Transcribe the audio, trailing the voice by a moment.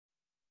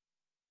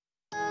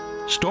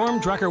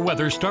Storm Tracker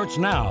weather starts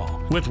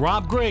now with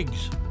Rob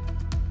Griggs.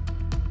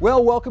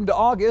 Well, welcome to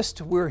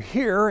August. We're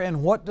here,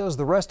 and what does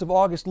the rest of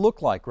August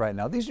look like right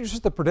now? These are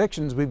just the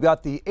predictions. We've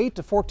got the 8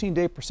 to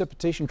 14-day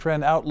precipitation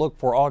trend outlook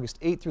for August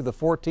 8th through the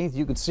 14th.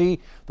 You can see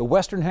the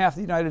western half of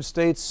the United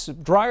States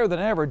drier than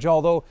average,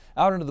 although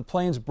out into the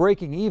plains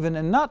breaking even,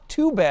 and not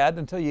too bad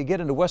until you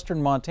get into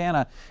western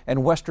Montana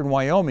and western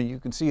Wyoming. You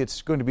can see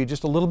it's going to be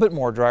just a little bit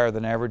more drier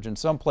than average in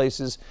some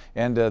places,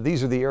 and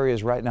these are the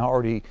areas right now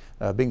already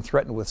being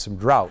threatened with some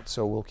drought,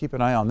 so we'll keep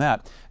an eye on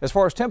that. As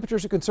far as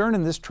temperatures are concerned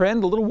in this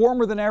trend, a little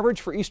warmer than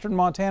average for eastern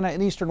Montana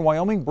and eastern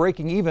Wyoming,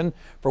 breaking even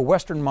for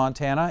western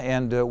Montana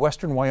and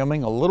western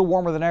Wyoming. A little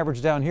warmer than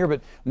average down here,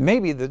 but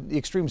maybe the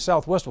extreme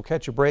southwest will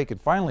catch a break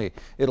and finally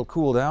it'll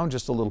cool down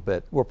just a little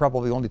bit. We're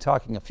probably only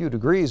talking a few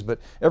degrees, but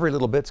every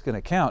little bit's going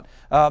to count.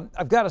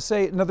 I've got to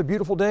say, another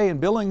beautiful day in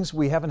Billings.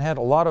 We haven't had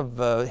a lot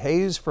of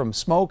haze from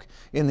smoke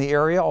in the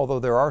area, although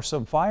there are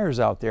some fires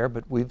out there,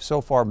 but we've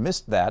so far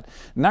missed that.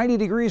 90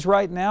 degrees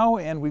right now,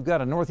 and we've got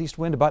a northeast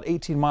wind about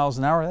 18 miles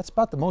an hour. That's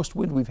about the most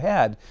wind we've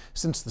had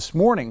since this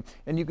morning.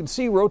 And you can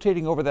see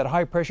rotating over that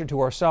high pressure to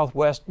our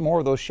southwest, more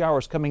of those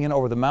showers coming in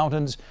over the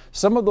mountains.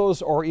 Some of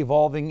those are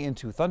evolving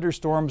into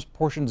thunderstorms.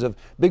 Portions of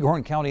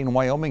Bighorn County in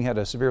Wyoming had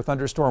a severe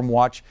thunderstorm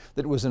watch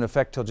that was in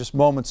effect till just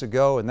moments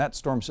ago, and that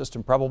storm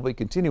system probably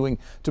continuing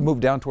to move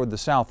down toward the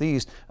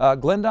southeast.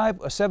 Glendive,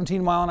 a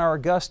 17-mile-an-hour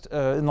gust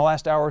in the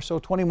last hour or so,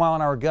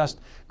 20-mile-an-hour gust.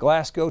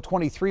 Glasgow,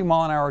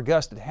 23-mile-an-hour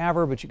gust at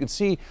Havre, but you can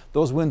see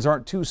those winds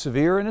aren't too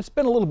severe, and it's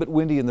been a little bit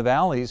windy in the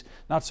valleys.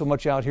 Not so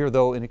much out here,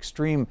 though, in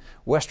extreme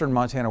western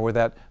Montana, where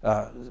that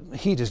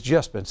heat has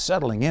just been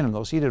settling in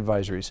those heat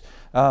advisories.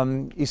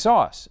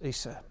 Isaias,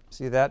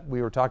 see that?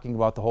 We were talking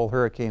about the whole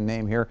hurricane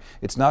name here.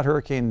 It's not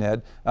Hurricane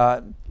Ned.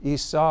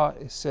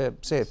 Say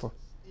it for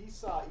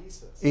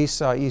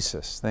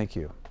Isaias. Thank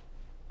you.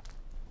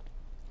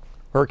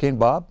 Hurricane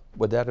Bob,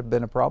 would that have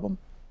been a problem?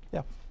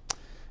 Yeah.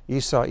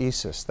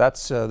 Isaias,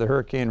 that's the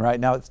hurricane right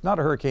now. It's not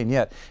a hurricane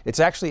yet. It's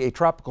actually a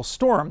tropical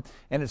storm,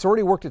 and it's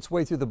already worked its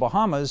way through the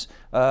Bahamas.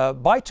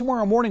 By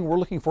tomorrow morning, we're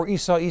looking for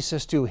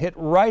Isaias to hit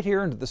right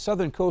here into the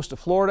southern coast of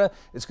Florida.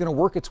 It's going to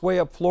work its way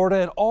up Florida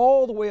and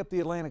all the way up the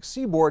Atlantic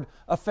seaboard,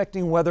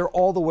 affecting weather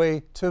all the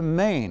way to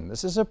Maine.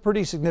 This is a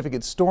pretty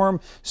significant storm.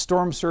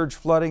 Storm surge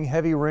flooding,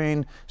 heavy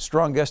rain,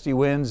 strong gusty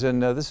winds,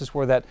 and this is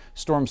where that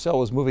storm cell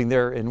was moving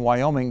there in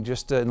Wyoming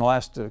just in the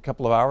last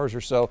couple of hours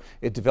or so.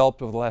 It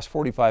developed over the last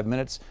 45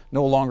 minutes.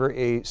 No longer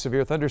a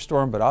severe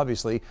thunderstorm, but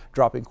obviously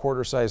dropping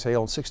quarter-size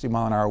hail and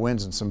 60-mile-an-hour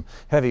winds and some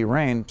heavy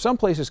rain. Some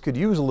places could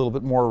use a little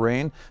bit more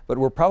rain, but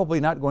we're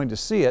probably not going to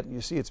see it. You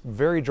see it's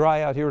very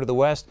dry out here to the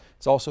west.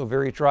 It's also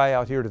very dry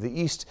out here to the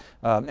east.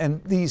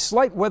 And the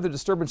slight weather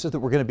disturbances that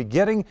we're going to be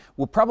getting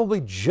will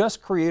probably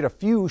just create a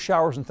few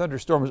showers and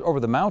thunderstorms over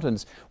the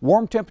mountains.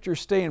 Warm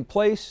temperatures stay in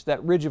place.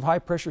 That ridge of high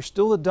pressure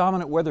still the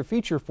dominant weather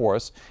feature for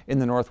us in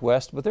the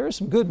northwest, but there is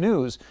some good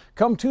news.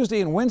 Come Tuesday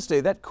and Wednesday,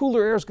 that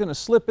cooler air is going to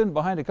slip in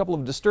behind a couple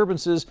of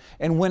disturbances,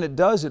 and when it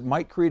does, it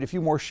might create a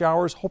few more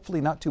showers.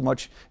 Hopefully not too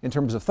much in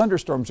terms of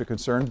thunderstorms are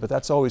concerned, but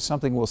that's always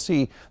something we'll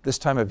see this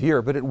time of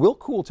year. But it will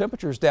cool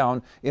temperatures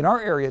down in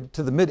our area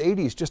to the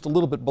mid-80s, just a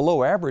little bit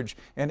below average,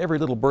 and every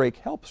little break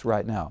helps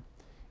right now.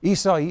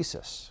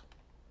 Isaias.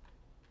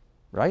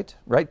 Right,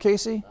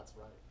 Casey? That's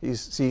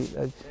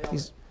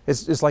right.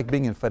 It's like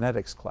being in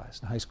phonetics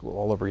class in high school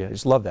all over again. I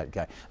just love that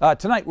guy.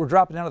 Tonight we're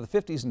dropping down to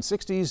the 50s and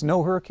 60s.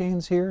 No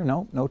hurricanes here.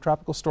 No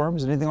tropical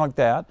storms, anything like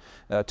that.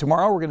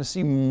 Tomorrow we're going to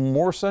see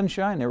more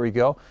sunshine. There we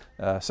go.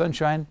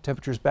 Sunshine,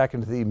 temperatures back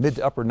into the mid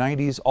to upper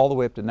 90s, all the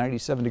way up to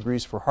 97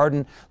 degrees for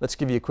Hardin. Let's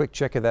give you a quick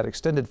check of that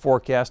extended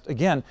forecast.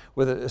 Again,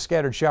 with a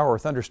scattered shower or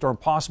thunderstorm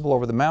possible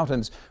over the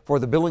mountains for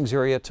the Billings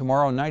area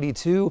tomorrow.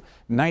 92,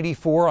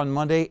 94 on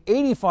Monday,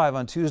 85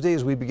 on Tuesday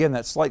as we begin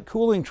that slight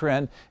cooling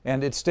trend,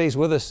 and it stays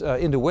with us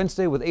into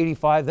Wednesday with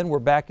 85. Then we're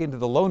back into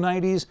the low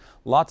 90s.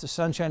 Lots of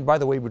sunshine. By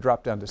the way, we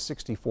dropped down to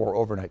 64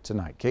 overnight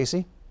tonight.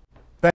 Casey?